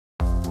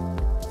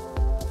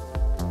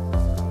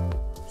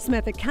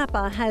Smurfit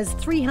Kappa has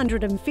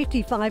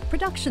 355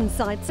 production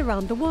sites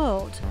around the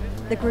world.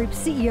 The group's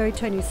CEO,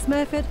 Tony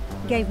Smurfit,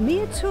 gave me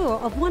a tour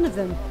of one of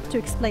them to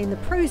explain the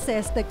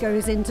process that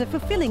goes into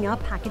fulfilling our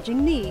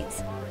packaging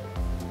needs.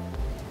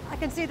 I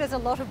can see there's a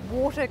lot of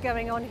water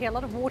going on here, a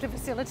lot of water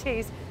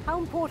facilities. How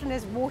important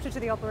is water to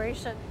the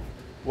operation?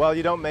 Well,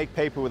 you don't make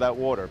paper without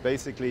water.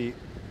 Basically,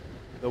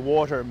 the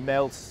water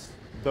melts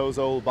those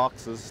old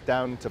boxes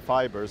down to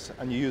fibres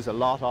and you use a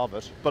lot of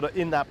it. But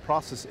in that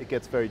process, it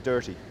gets very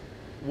dirty.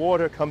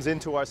 Water comes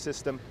into our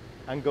system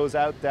and goes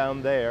out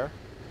down there.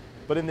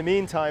 But in the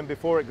meantime,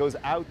 before it goes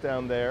out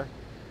down there,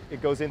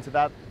 it goes into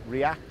that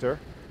reactor,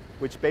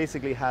 which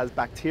basically has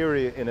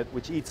bacteria in it,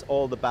 which eats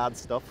all the bad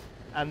stuff.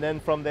 And then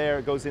from there,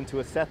 it goes into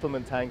a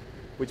settlement tank,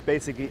 which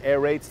basically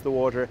aerates the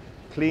water,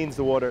 cleans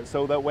the water,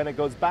 so that when it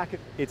goes back,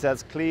 it's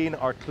as clean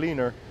or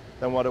cleaner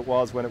than what it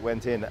was when it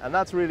went in. And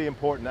that's really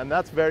important. And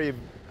that's very,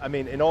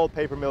 in all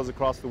paper mills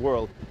across the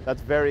world,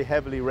 that's very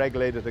heavily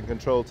regulated and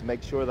controlled to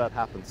make sure that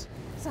happens.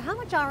 So how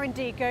much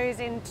R&D goes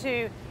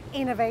into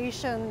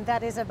innovation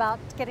that is about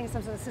getting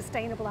some sort of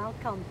sustainable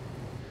outcome?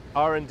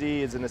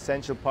 R&D is an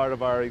essential part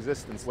of our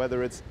existence,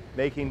 whether it's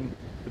making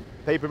the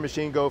paper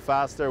machine go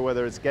faster,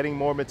 whether it's getting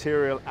more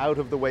material out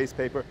of the waste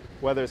paper,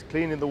 whether it's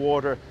cleaning the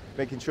water,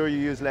 making sure you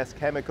use less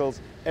chemicals.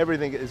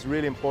 Everything is a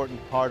really important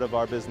part of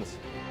our business.